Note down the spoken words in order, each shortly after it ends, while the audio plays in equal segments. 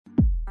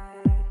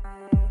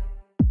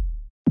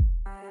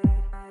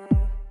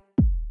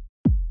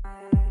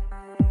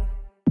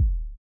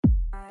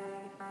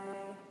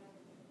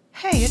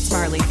it's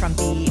Marley from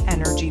the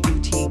Energy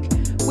Boutique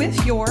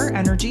with your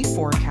energy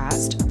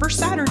forecast for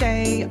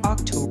Saturday,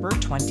 October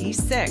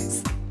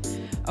 26th.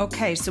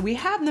 Okay, so we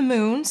have the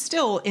moon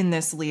still in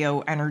this Leo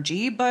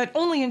energy, but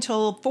only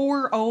until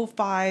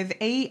 4:05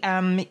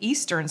 a.m.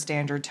 Eastern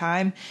Standard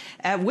Time,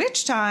 at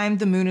which time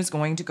the moon is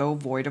going to go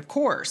void, of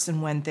course.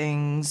 And when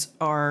things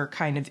are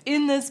kind of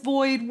in this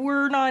void,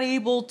 we're not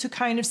able to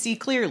kind of see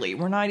clearly.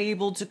 We're not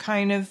able to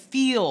kind of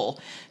feel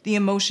the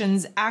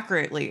emotions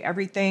accurately.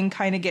 Everything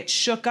kind of gets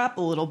shook up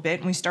a little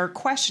bit, and we start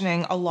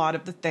questioning a lot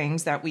of the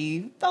things that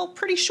we felt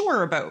pretty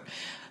sure about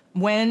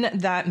when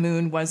that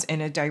moon was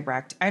in a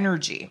direct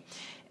energy.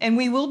 And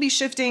we will be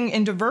shifting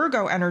into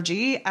Virgo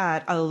energy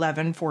at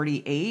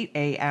 11:48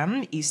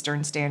 a.m.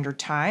 Eastern Standard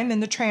Time.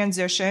 And the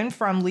transition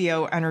from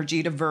Leo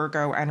energy to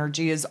Virgo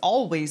energy is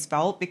always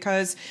felt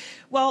because,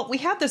 well, we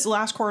had this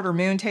last quarter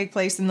moon take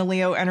place in the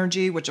Leo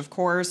energy, which of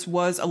course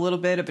was a little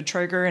bit of a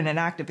trigger and an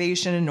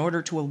activation in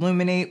order to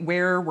illuminate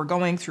where we're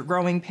going through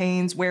growing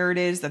pains, where it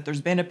is that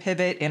there's been a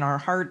pivot in our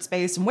heart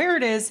space, and where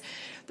it is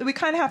that we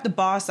kind of have to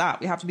boss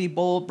up. We have to be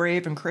bold,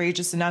 brave, and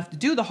courageous enough to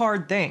do the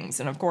hard things.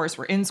 And of course,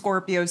 we're in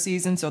Scorpio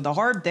season, so the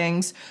hard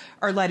things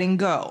are letting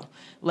go,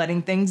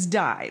 letting things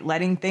die,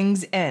 letting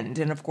things end.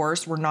 And of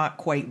course, we're not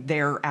quite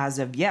there as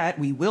of yet.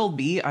 We will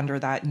be under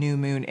that new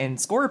moon in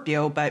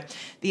Scorpio, but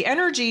the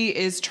energy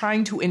is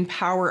trying to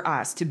empower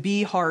us to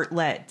be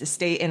heart-led, to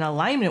stay in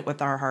alignment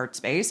with our heart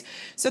space,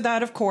 so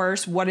that, of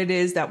course, what it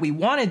is that we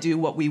want to do,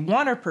 what we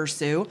want to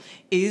pursue,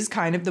 is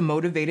kind of the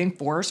motivating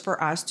force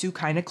for us to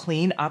kind of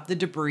clean up the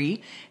debris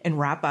and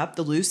wrap up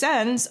the loose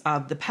ends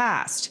of the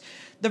past.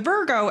 The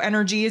Virgo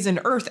energy is an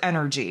earth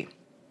energy.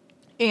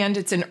 And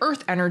it's an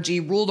earth energy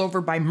ruled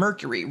over by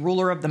Mercury,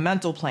 ruler of the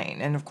mental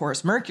plane. And of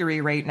course, Mercury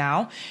right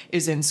now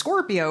is in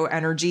Scorpio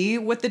energy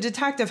with the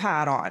detective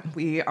hat on.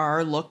 We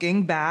are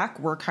looking back.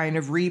 We're kind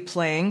of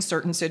replaying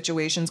certain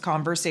situations,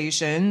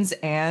 conversations,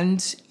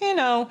 and,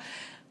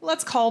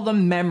 let's call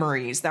them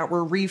memories that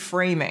we're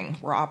reframing.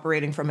 We're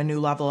operating from a new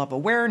level of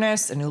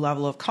awareness, a new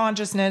level of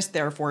consciousness,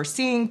 therefore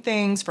seeing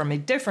things from a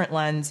different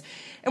lens.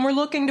 And we're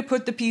looking to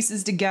put the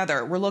pieces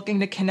together. We're looking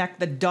to connect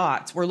the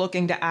dots. We're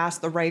looking to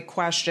ask the right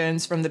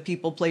questions from the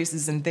people,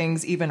 places, and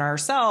things, even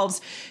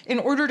ourselves, in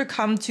order to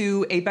come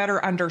to a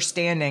better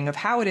understanding of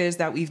how it is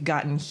that we've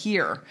gotten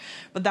here.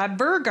 But that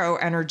Virgo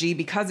energy,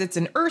 because it's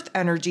an earth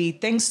energy,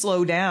 things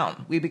slow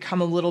down. We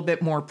become a little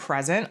bit more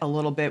present, a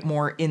little bit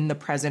more in the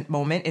present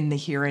moment, in the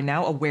here and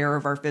now, aware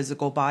of our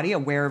physical body,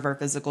 aware of our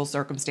physical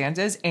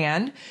circumstances.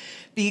 And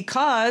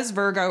because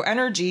Virgo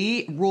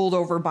energy, ruled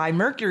over by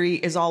Mercury,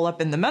 is all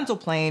up in the mental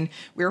plane,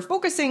 we're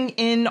focusing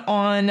in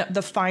on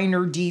the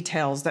finer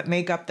details that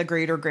make up the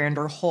greater,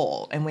 grander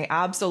whole. And we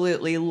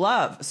absolutely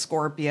love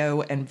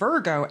Scorpio and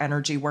Virgo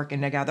energy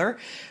working together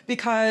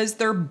because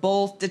they're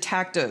both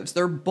detectives.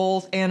 They're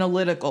both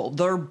analytical.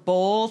 They're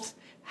both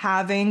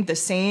having the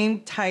same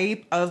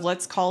type of,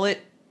 let's call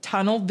it,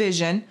 tunnel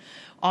vision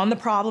on the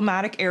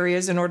problematic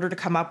areas in order to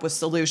come up with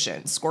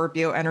solutions.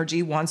 Scorpio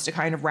energy wants to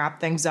kind of wrap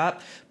things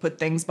up, put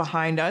things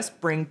behind us,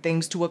 bring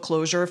things to a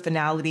closure,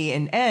 finality,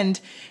 and end.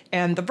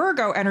 And the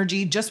Virgo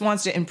energy just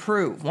wants to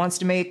improve, wants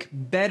to make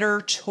better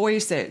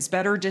choices,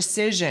 better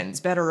decisions,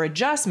 better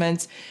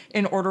adjustments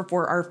in order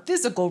for our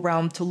physical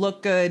realm to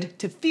look good,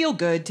 to feel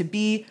good, to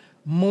be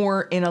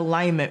more in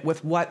alignment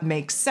with what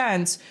makes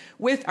sense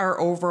with our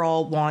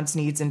overall wants,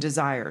 needs, and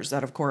desires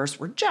that, of course,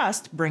 we're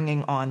just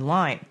bringing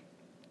online.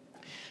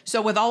 So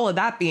with all of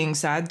that being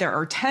said, there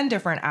are 10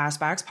 different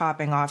aspects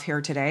popping off here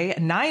today.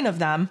 9 of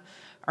them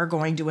are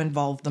going to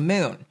involve the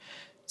moon.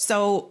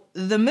 So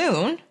the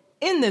moon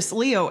in this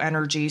Leo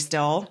energy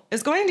still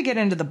is going to get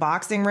into the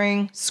boxing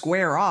ring,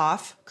 square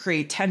off,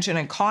 create tension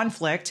and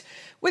conflict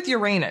with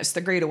Uranus,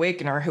 the Great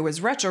Awakener, who is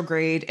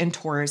retrograde in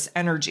Taurus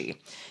energy.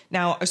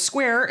 Now, a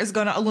square is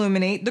going to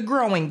illuminate the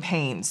growing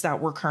pains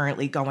that we're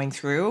currently going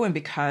through. And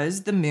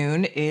because the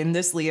moon in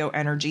this Leo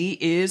energy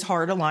is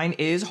heart aligned,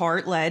 is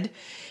heart led,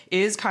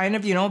 is kind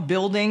of,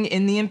 building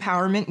in the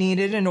empowerment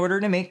needed in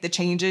order to make the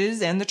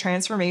changes and the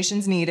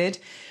transformations needed.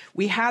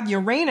 We have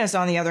Uranus,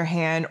 on the other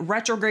hand,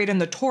 retrograde in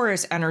the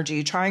Taurus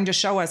energy, trying to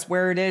show us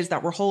where it is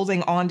that we're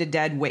holding on to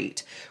dead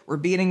weight. We're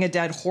beating a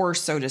dead horse,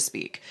 so to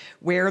speak,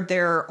 where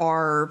there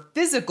are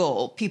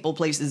physical people,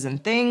 places,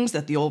 and things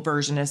that the old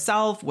version of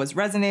self was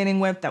resonating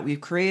with, that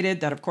we've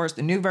created, that, of course,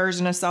 the new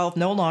version of self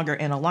no longer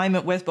in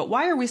alignment with. But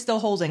why are we still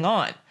holding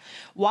on?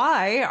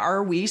 Why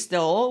are we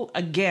still,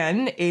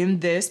 again, in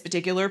this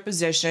particular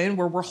position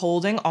where we're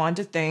holding on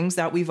to things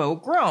that we've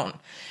outgrown?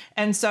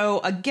 And so,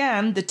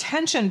 again, the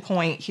tension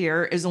point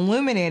here is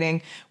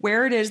illuminating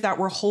where it is that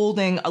we're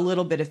holding a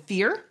little bit of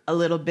fear, a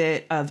little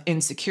bit of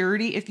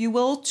insecurity, if you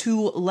will,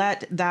 to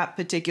let that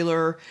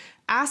particular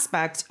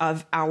aspect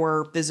of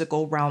our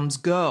physical realms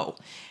go.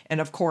 And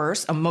of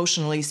course,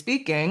 emotionally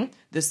speaking,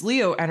 this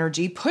Leo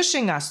energy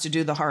pushing us to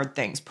do the hard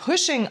things,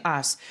 pushing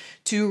us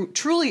to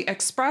truly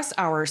express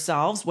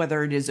ourselves,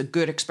 whether it is a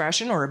good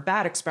expression or a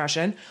bad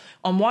expression,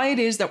 on why it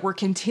is that we're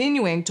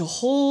continuing to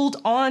hold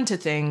on to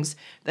things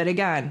that,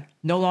 again,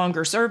 no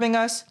longer serving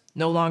us,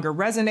 no longer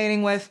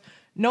resonating with,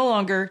 no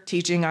longer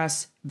teaching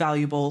us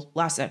valuable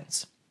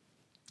lessons.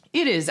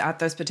 It is at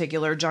this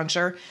particular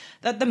juncture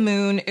that the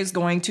moon is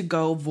going to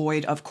go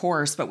void, of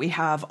course, but we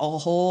have a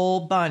whole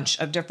bunch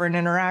of different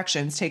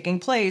interactions taking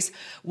place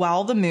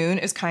while the moon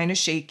is kind of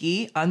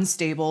shaky,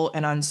 unstable,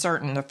 and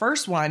uncertain. The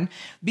first one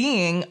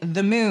being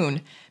the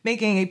moon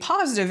making a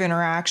positive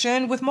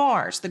interaction with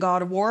Mars, the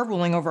god of war,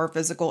 ruling over our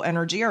physical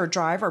energy, our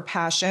drive, our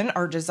passion,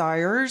 our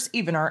desires,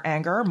 even our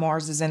anger.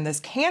 Mars is in this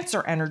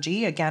Cancer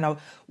energy, again, a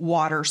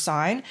water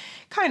sign,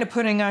 kind of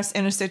putting us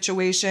in a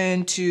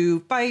situation to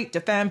fight,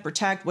 defend,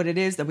 protect what it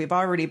is that we've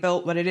already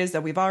built, what it is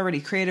that we've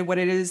already created, what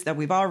it is that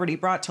we've already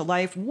brought to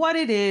life, what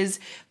it is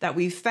that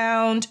we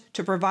found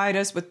to provide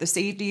us with the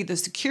safety, the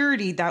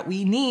security that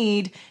we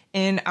need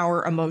in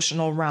our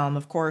emotional realm.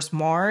 Of course,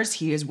 Mars,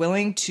 he is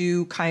willing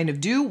to kind of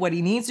do what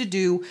he needs to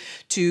do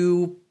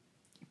to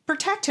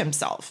protect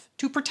himself,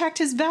 to protect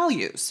his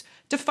values,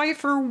 to fight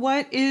for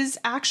what is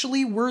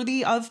actually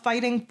worthy of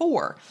fighting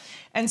for.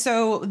 And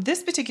so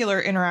this particular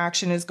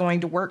interaction is going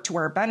to work to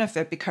our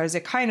benefit because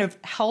it kind of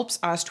helps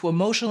us to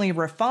emotionally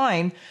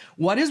refine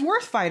what is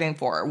worth fighting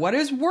for, what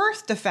is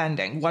worth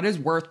defending, what is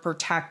worth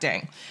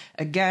protecting.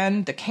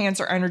 Again, the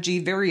Cancer energy,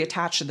 very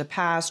attached to the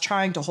past,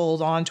 trying to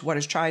hold on to what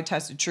is tried,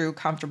 tested, true,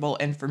 comfortable,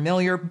 and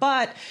familiar.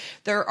 But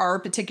there are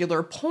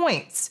particular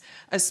points,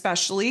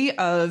 especially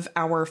of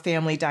our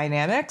family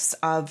dynamics,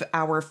 of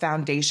our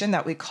foundation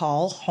that we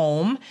call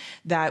home,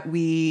 that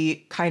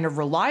we kind of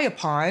rely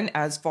upon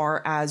as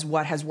far as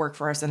what has worked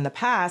for us in the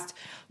past.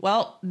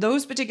 Well,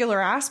 those particular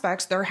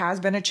aspects, there has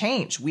been a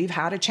change. We've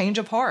had a change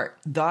of heart.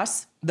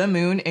 Thus, the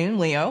moon in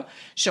Leo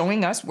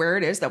showing us where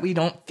it is that we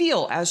don't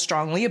feel as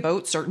strongly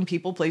about certain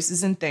people,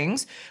 places, and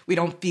things. We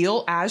don't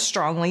feel as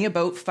strongly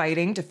about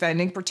fighting,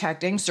 defending,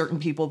 protecting certain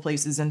people,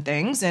 places, and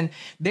things. And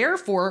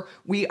therefore,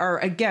 we are,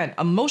 again,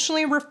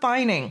 emotionally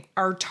refining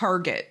our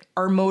target,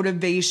 our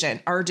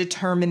motivation, our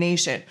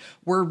determination.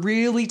 We're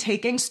really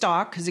taking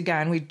stock because,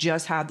 again, we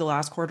just had the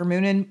last quarter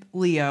moon in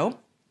Leo.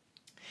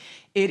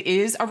 It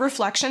is a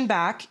reflection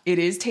back. It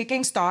is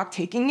taking stock,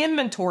 taking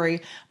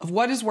inventory of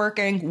what is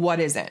working, what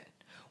isn't.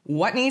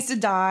 What needs to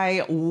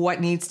die,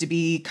 what needs to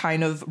be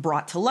kind of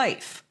brought to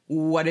life,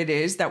 what it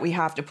is that we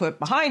have to put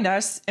behind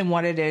us, and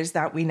what it is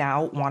that we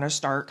now want to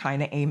start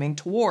kind of aiming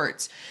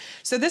towards.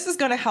 So this is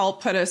going to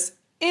help put us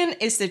in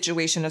a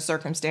situation, a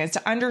circumstance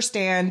to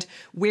understand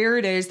where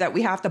it is that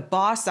we have to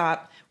boss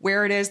up,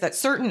 where it is that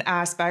certain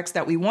aspects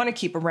that we want to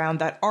keep around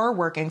that are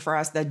working for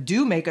us, that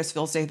do make us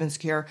feel safe and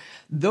secure,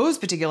 those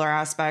particular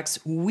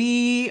aspects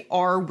we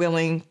are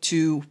willing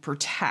to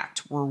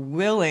protect. We're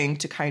willing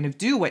to kind of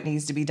do what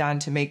needs to be done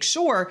to make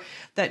sure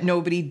that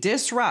nobody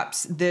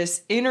disrupts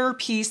this inner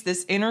peace,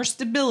 this inner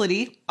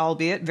stability,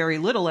 albeit very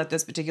little at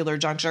this particular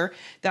juncture,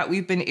 that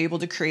we've been able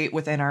to create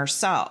within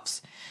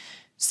ourselves.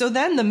 So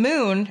then the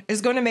moon is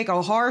going to make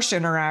a harsh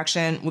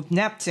interaction with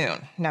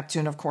Neptune.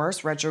 Neptune, of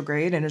course,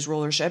 retrograde in his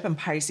rulership and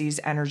Pisces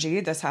energy.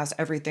 This has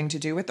everything to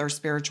do with our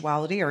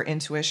spirituality, our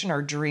intuition,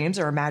 our dreams,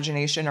 our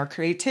imagination, our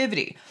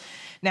creativity.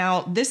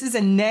 Now, this is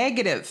a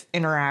negative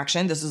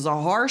interaction. This is a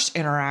harsh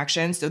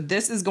interaction. So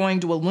this is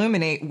going to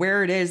illuminate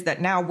where it is that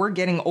now we're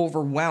getting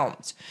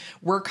overwhelmed.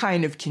 We're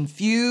kind of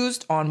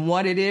confused on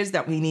what it is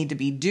that we need to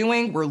be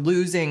doing. We're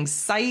losing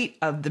sight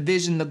of the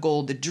vision, the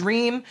goal, the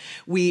dream.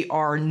 We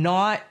are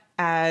not,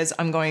 as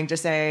I'm going to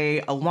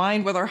say,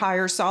 aligned with our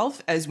higher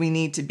self as we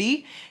need to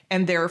be.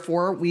 And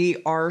therefore,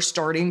 we are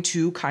starting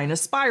to kind of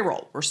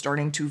spiral. We're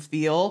starting to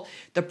feel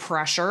the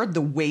pressure,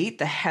 the weight,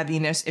 the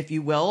heaviness, if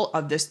you will,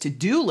 of this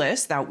to-do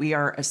list that we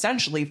are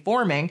essentially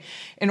forming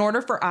in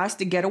order for us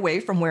to get away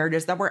from where it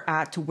is that we're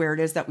at to where it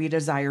is that we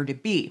desire to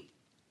be.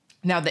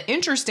 Now, the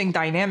interesting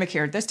dynamic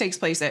here, this takes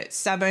place at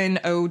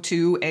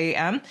 7:02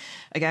 a.m.,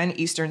 again,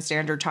 Eastern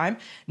Standard Time,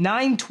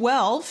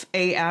 9:12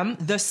 a.m.,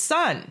 the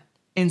sun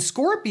in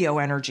Scorpio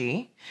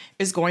energy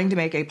is going to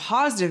make a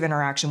positive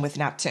interaction with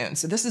Neptune.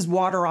 So this is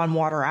water on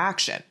water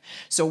action.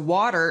 So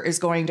water is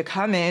going to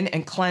come in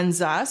and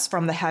cleanse us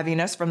from the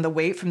heaviness, from the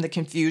weight, from the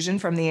confusion,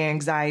 from the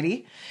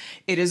anxiety.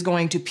 It is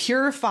going to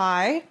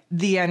purify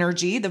the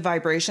energy, the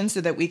vibration,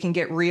 so that we can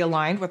get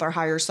realigned with our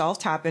higher self,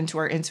 tap into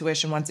our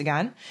intuition once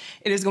again.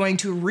 It is going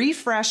to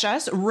refresh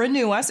us,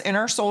 renew us in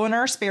our soul and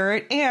our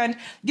spirit, and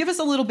give us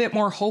a little bit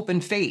more hope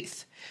and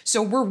faith.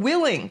 So we're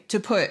willing to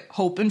put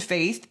hope and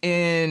faith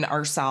in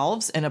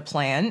ourselves, in a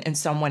plan, in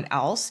someone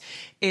else.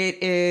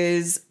 It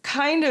is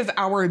kind of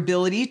our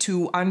ability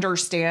to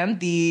understand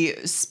the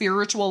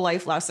spiritual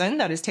life lesson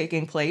that is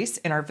taking place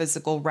in our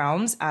physical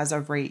realms as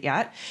of right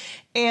yet.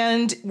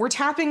 And we're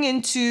tapping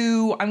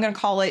into, I'm going to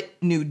call it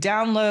new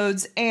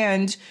downloads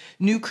and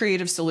new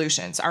creative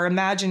solutions. Our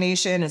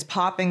imagination is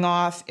popping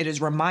off. It is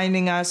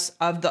reminding us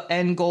of the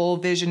end goal,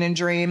 vision, and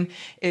dream.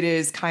 It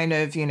is kind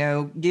of,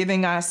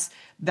 giving us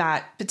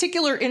that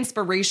particular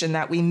inspiration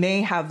that we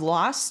may have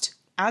lost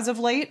as of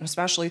late,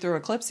 especially through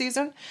eclipse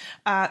season,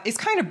 is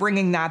kind of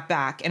bringing that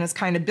back, and it's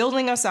kind of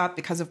building us up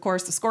because, of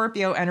course, the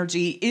Scorpio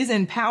energy is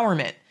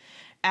empowerment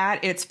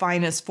at its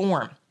finest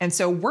form. And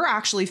so we're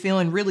actually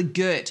feeling really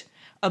good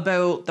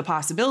about the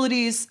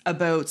possibilities,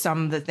 about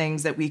some of the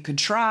things that we could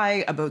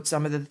try, about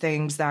some of the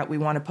things that we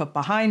want to put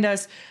behind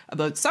us,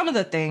 about some of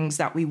the things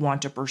that we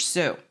want to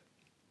pursue.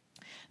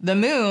 The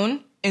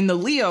moon in the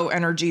Leo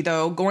energy,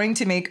 though, going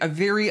to make a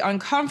very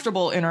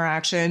uncomfortable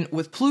interaction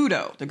with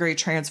Pluto, the great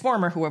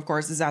transformer, who, of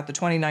course, is at the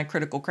 29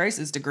 critical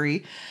crisis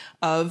degree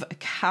of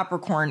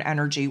Capricorn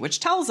energy, which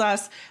tells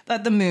us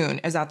that the moon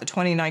is at the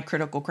 29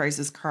 critical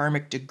crisis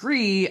karmic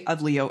degree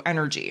of Leo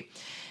energy.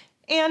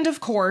 And of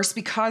course,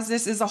 because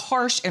this is a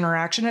harsh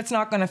interaction, it's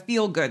not going to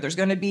feel good. There's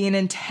going to be an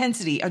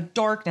intensity, a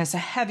darkness, a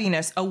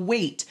heaviness, a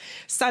weight.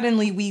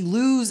 Suddenly we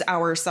lose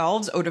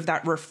ourselves out of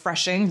that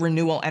refreshing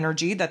renewal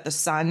energy that the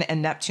Sun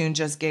and Neptune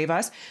just gave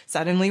us.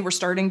 Suddenly we're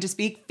starting to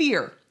speak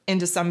fear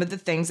into some of the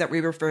things that we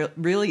were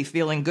really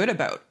feeling good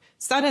about.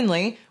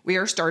 Suddenly, we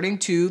are starting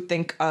to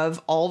think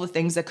of all the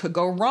things that could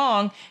go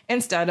wrong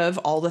instead of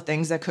all the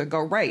things that could go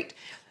right.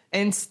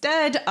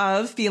 Instead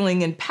of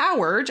feeling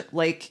empowered,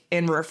 like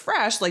and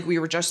refreshed, like we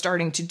were just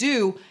starting to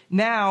do,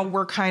 now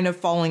we're kind of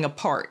falling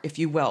apart, if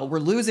you will. We're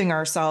losing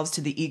ourselves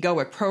to the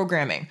egoic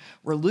programming.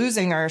 We're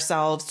losing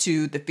ourselves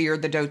to the fear,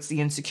 the doubts,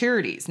 the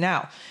insecurities.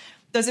 Now,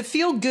 does it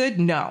feel good?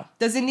 No.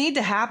 Does it need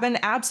to happen?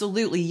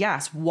 Absolutely,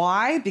 yes.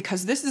 Why?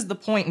 Because this is the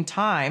point in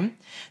time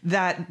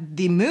that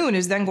the moon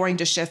is then going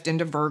to shift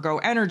into Virgo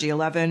energy,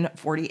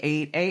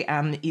 11:48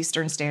 a.m.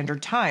 Eastern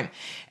Standard Time.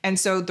 And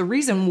so the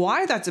reason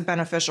why that's a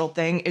beneficial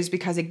thing is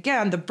because,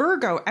 again, the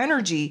Virgo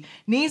energy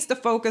needs to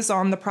focus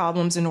on the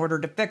problems in order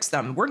to fix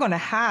them. We're going to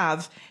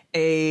have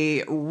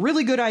a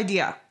really good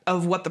idea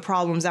of what the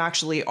problems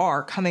actually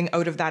are coming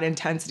out of that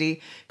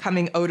intensity,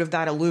 coming out of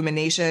that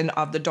illumination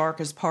of the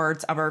darkest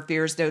parts of our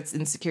fears, doubts,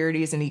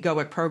 insecurities, and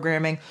egoic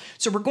programming.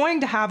 So we're going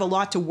to have a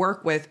lot to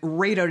work with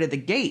right out of the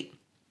gate.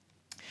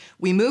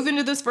 We move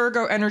into this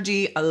Virgo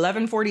energy,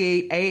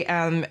 11:48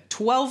 a.m.,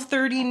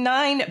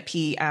 12:39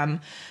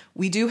 p.m.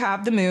 We do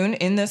have the moon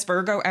in this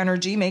Virgo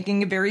energy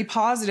making a very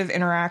positive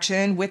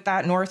interaction with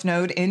that North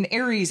Node in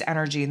Aries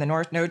energy. The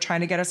North Node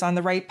trying to get us on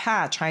the right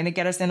path, trying to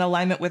get us in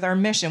alignment with our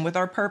mission, with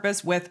our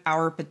purpose, with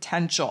our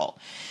potential.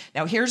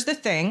 Now, here's the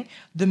thing.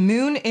 The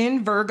moon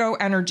in Virgo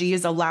energy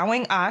is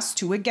allowing us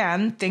to,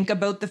 again, think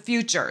about the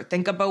future.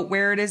 Think about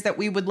where it is that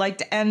we would like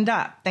to end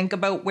up. Think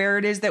about where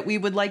it is that we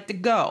would like to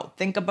go.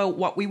 Think about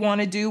what we want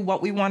to do,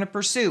 what we want to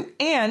pursue.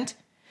 And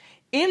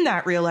in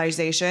that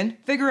realization,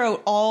 figure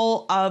out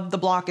all of the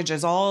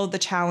blockages, all of the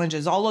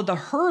challenges, all of the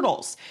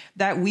hurdles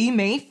that we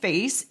may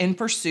face in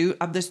pursuit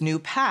of this new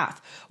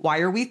path.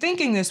 Why are we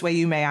thinking this way,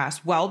 you may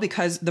ask? Well,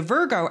 because the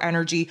Virgo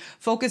energy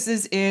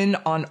focuses in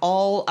on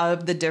all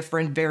of the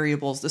different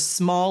variables, the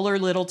smaller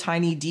little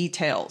tiny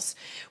details.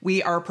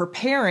 We are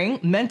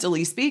preparing,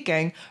 mentally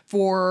speaking,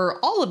 for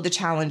all of the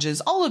challenges,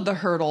 all of the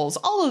hurdles,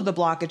 all of the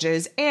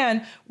blockages,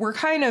 and we're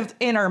kind of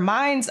in our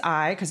mind's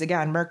eye, because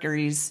again,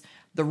 Mercury's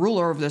the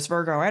ruler of this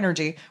Virgo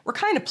energy, we're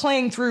kind of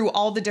playing through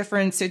all the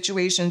different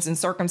situations and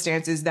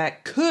circumstances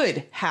that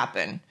could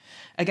happen.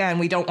 Again,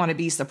 we don't want to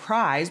be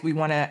surprised. We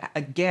want to,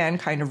 again,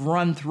 kind of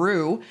run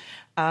through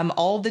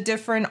all the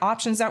different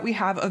options that we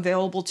have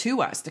available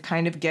to us to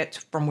kind of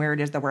get from where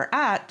it is that we're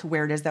at to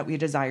where it is that we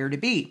desire to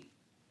be.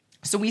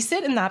 So we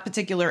sit in that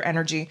particular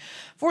energy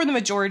for the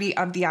majority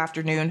of the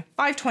afternoon,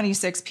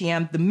 5:26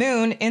 p.m., the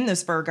moon in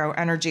this Virgo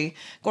energy,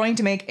 going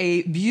to make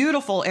a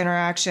beautiful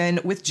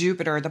interaction with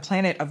Jupiter, the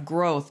planet of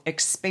growth,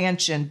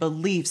 expansion,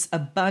 beliefs,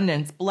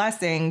 abundance,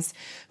 blessings,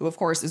 who of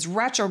course is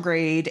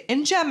retrograde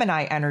in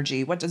Gemini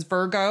energy. What does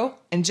Virgo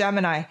and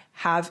Gemini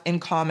have in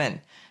common?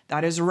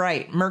 That is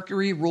right.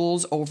 Mercury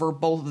rules over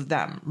both of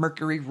them.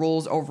 Mercury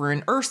rules over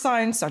an earth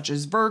sign such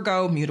as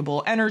Virgo,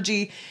 mutable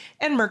energy,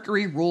 and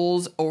Mercury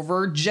rules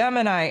over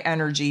Gemini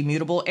energy,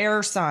 mutable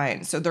air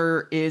sign. So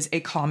there is a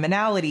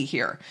commonality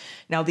here.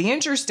 Now, the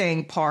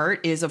interesting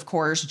part is, of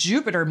course,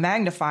 Jupiter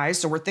magnifies.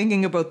 So we're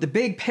thinking about the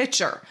big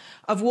picture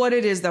of what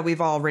it is that we've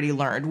already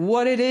learned,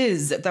 what it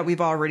is that we've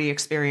already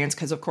experienced,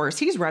 because of course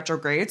he's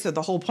retrograde. So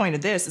the whole point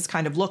of this is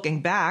kind of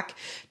looking back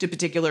to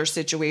particular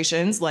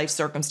situations, life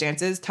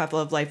circumstances, tough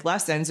love life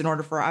lessons in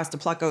order for us to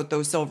pluck out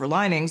those silver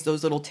linings,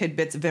 those little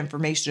tidbits of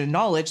information and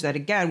knowledge that,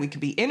 again, we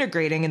could be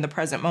integrating in the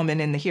present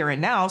moment, in the here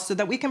and now, so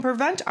that we can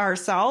prevent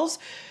ourselves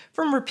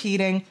from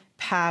repeating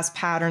past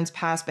patterns,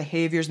 past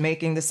behaviors,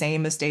 making the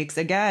same mistakes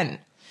again.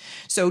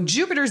 So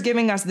Jupiter's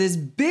giving us this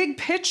big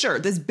picture,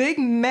 this big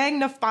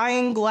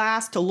magnifying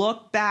glass to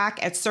look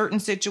back at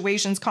certain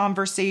situations,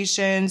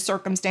 conversations,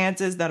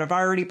 circumstances that have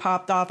already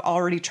popped off,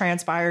 already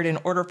transpired, in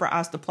order for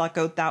us to pluck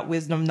out that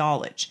wisdom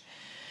knowledge.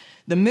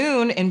 The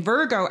moon in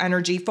Virgo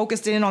energy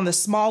focused in on the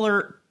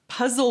smaller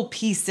puzzle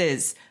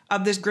pieces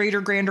of this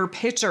greater, grander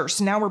picture.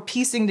 So now we're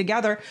piecing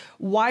together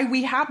why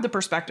we have the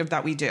perspective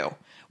that we do,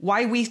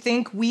 why we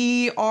think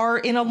we are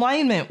in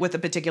alignment with a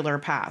particular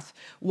path,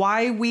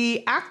 why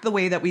we act the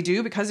way that we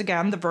do, because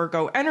again, the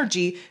Virgo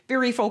energy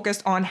very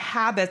focused on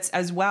habits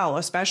as well,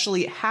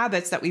 especially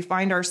habits that we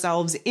find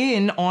ourselves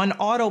in on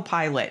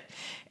autopilot.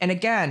 And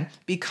again,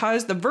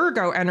 because the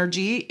Virgo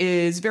energy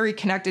is very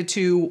connected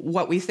to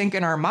what we think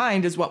in our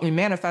mind is what we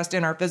manifest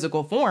in our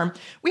physical form,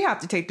 we have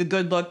to take a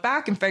good look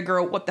back and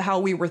figure out what the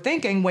hell we were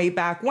thinking way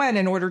back when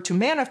in order to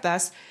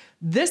manifest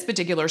this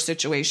particular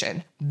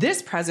situation,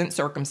 this present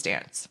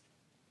circumstance.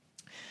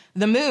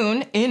 The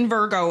moon in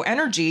Virgo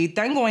energy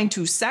then going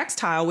to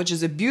sextile, which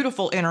is a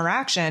beautiful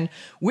interaction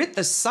with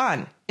the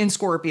sun in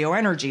Scorpio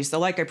energy. So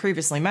like I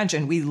previously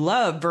mentioned, we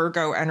love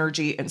Virgo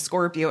energy and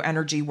Scorpio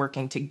energy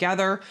working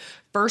together.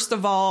 First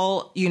of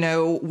all,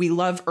 we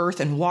love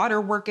earth and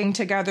water working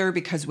together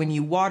because when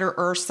you water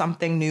earth,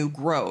 something new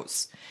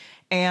grows.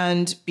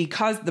 And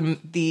because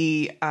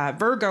the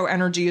Virgo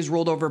energy is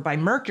ruled over by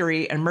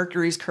Mercury, and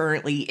Mercury is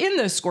currently in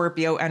the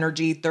Scorpio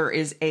energy, there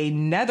is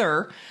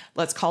another,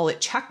 let's call it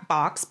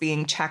checkbox,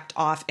 being checked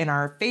off in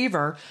our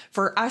favor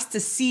for us to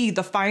see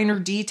the finer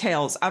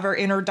details of our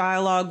inner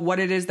dialogue, what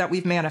it is that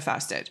we've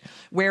manifested,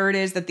 where it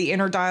is that the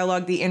inner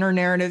dialogue, the inner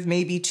narrative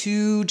may be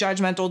too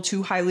judgmental,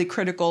 too highly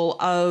critical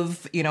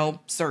of,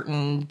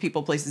 certain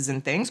people, places,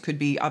 and things, could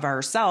be of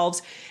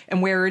ourselves,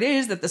 and where it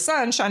is that the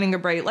sun shining a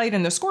bright light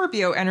in the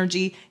Scorpio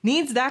energy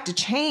needs that to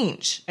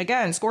change.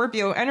 Again,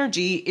 Scorpio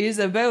energy is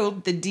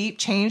about the deep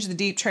change, the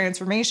deep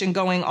transformation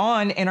going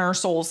on in our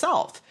soul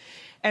self.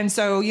 And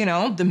so,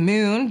 the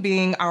moon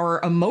being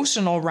our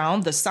emotional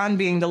realm, the sun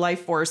being the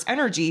life force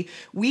energy,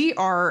 we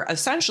are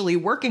essentially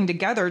working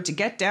together to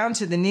get down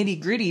to the nitty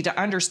gritty to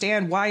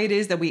understand why it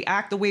is that we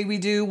act the way we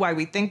do, why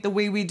we think the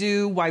way we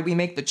do, why we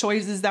make the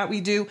choices that we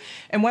do,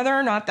 and whether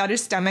or not that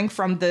is stemming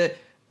from the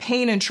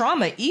pain and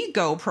trauma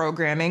ego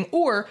programming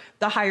or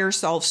the higher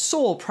self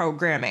soul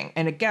programming.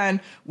 And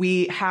again,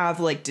 we have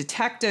like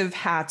detective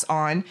hats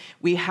on.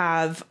 We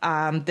have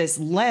this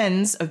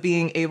lens of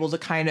being able to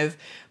kind of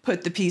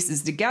put the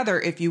pieces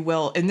together, if you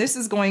will. And this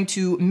is going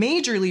to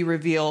majorly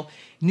reveal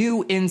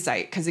new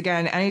insight. Because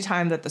again,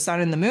 anytime that the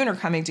sun and the moon are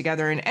coming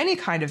together in any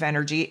kind of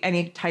energy,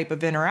 any type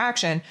of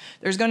interaction,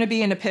 there's going to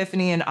be an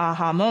epiphany, an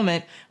aha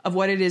moment of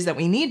what it is that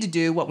we need to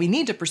do, what we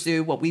need to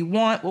pursue, what we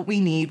want, what we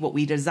need, what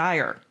we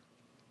desire.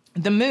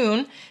 The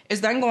moon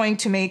is then going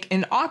to make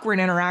an awkward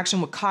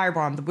interaction with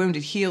Chiron, the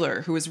wounded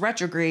healer, who is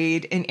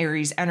retrograde in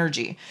Aries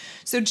energy.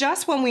 So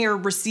just when we are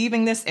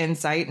receiving this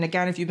insight, and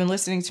again, if you've been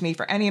listening to me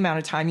for any amount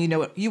of time,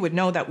 you would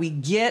know that we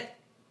get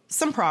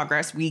some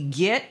progress, we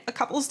get a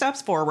couple of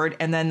steps forward,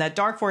 and then that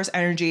dark force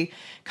energy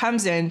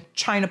comes in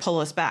trying to pull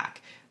us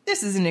back.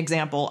 This is an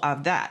example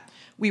of that.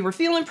 We were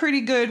feeling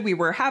pretty good. We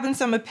were having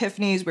some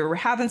epiphanies. We were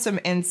having some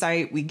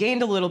insight. We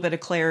gained a little bit of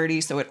clarity.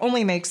 So it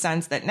only makes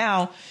sense that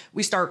now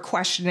we start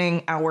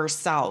questioning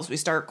ourselves. We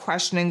start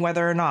questioning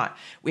whether or not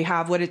we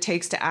have what it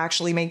takes to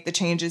actually make the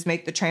changes,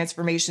 make the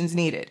transformations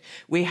needed.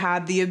 We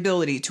have the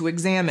ability to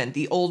examine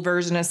the old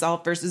version of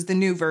self versus the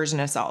new version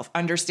of self,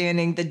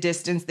 understanding the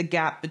distance, the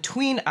gap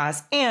between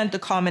us, and the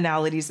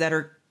commonalities that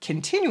are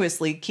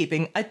continuously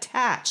keeping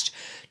attached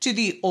to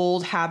the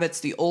old habits,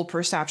 the old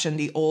perception,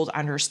 the old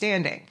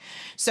understanding.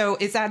 So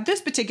it's at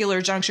this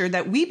particular juncture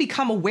that we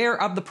become aware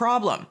of the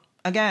problem.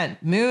 Again,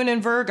 Moon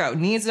in Virgo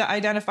needs to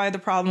identify the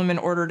problem in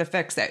order to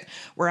fix it.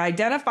 We're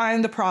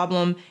identifying the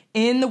problem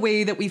in the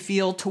way that we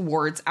feel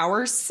towards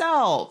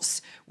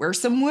ourselves, where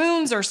some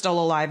wounds are still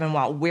alive and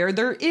well, where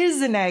there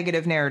is a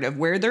negative narrative,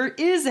 where there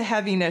is a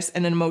heaviness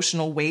and an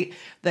emotional weight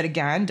that,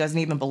 again, doesn't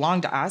even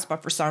belong to us,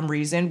 but for some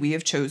reason we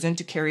have chosen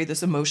to carry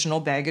this emotional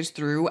baggage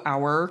through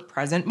our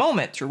present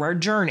moment, through our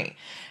journey.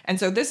 And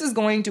so this is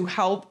going to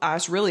help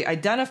us really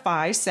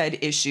identify said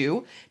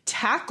issue,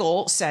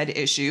 tackle said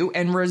issue,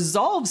 and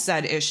resolve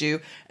said issue,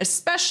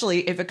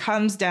 especially if it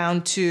comes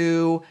down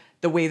to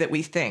the way that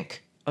we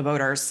think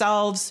about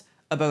ourselves,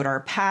 about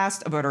our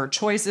past, about our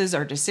choices,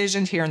 our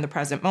decisions here in the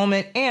present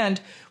moment, and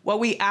what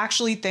we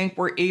actually think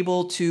we're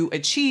able to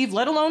achieve,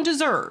 let alone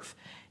deserve,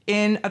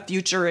 in a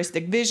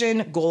futuristic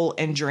vision, goal,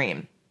 and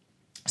dream.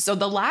 So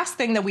the last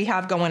thing that we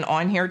have going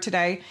on here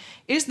today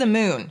is the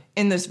moon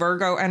in this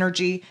Virgo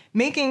energy,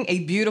 making a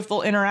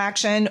beautiful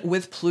interaction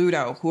with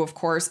Pluto, who of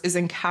course is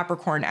in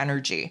Capricorn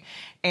energy.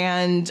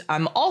 And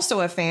I'm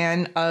also a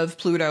fan of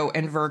Pluto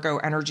and Virgo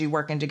energy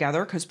working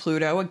together because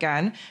Pluto,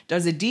 again,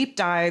 does a deep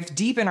dive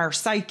deep in our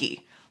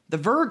psyche. The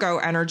Virgo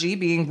energy,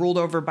 being ruled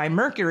over by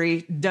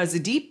Mercury, does a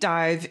deep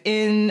dive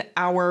in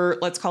our,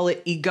 let's call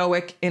it,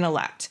 egoic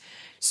intellect.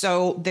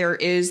 So there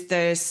is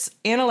this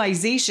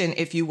analyzation,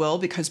 if you will,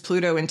 because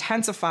Pluto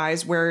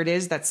intensifies where it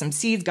is that some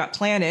seeds got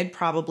planted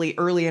probably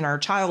early in our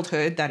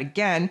childhood that,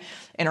 again,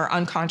 in our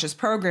unconscious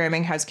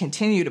programming has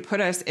continued to put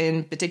us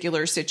in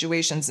particular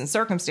situations and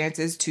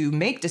circumstances to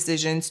make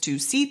decisions, to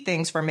see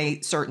things from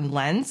a certain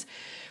lens.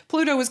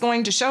 Pluto is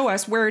going to show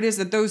us where it is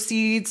that those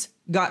seeds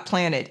got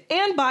planted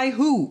and by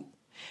who.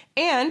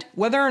 and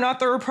whether or not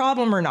they're a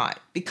problem or not.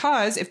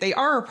 Because if they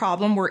are a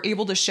problem, we're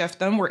able to shift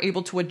them, we're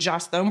able to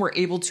adjust them, we're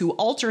able to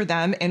alter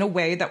them in a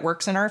way that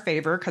works in our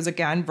favor. Because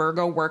again,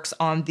 Virgo works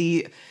on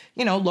the,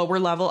 lower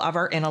level of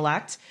our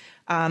intellect,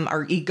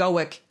 our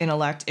egoic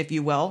intellect, if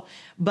you will.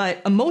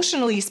 But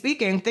emotionally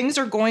speaking, things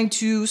are going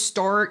to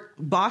start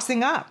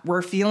bossing up.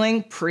 We're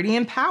feeling pretty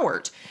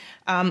empowered.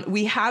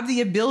 We have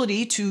the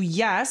ability to,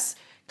 yes,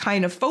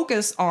 kind of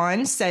focus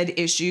on said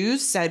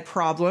issues, said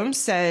problems,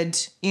 said,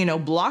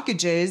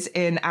 blockages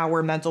in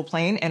our mental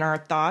plane and our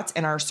thoughts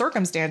and our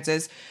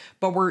circumstances,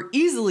 but we're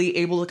easily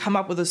able to come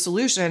up with a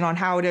solution on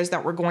how it is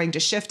that we're going to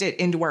shift it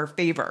into our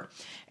favor.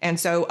 And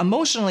so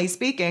emotionally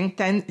speaking,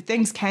 then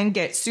things can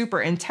get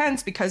super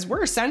intense because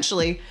we're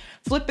essentially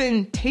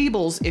flipping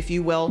tables, if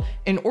you will,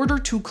 in order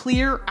to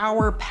clear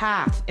our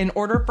path, in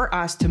order for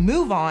us to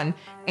move on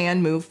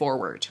and move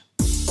forward.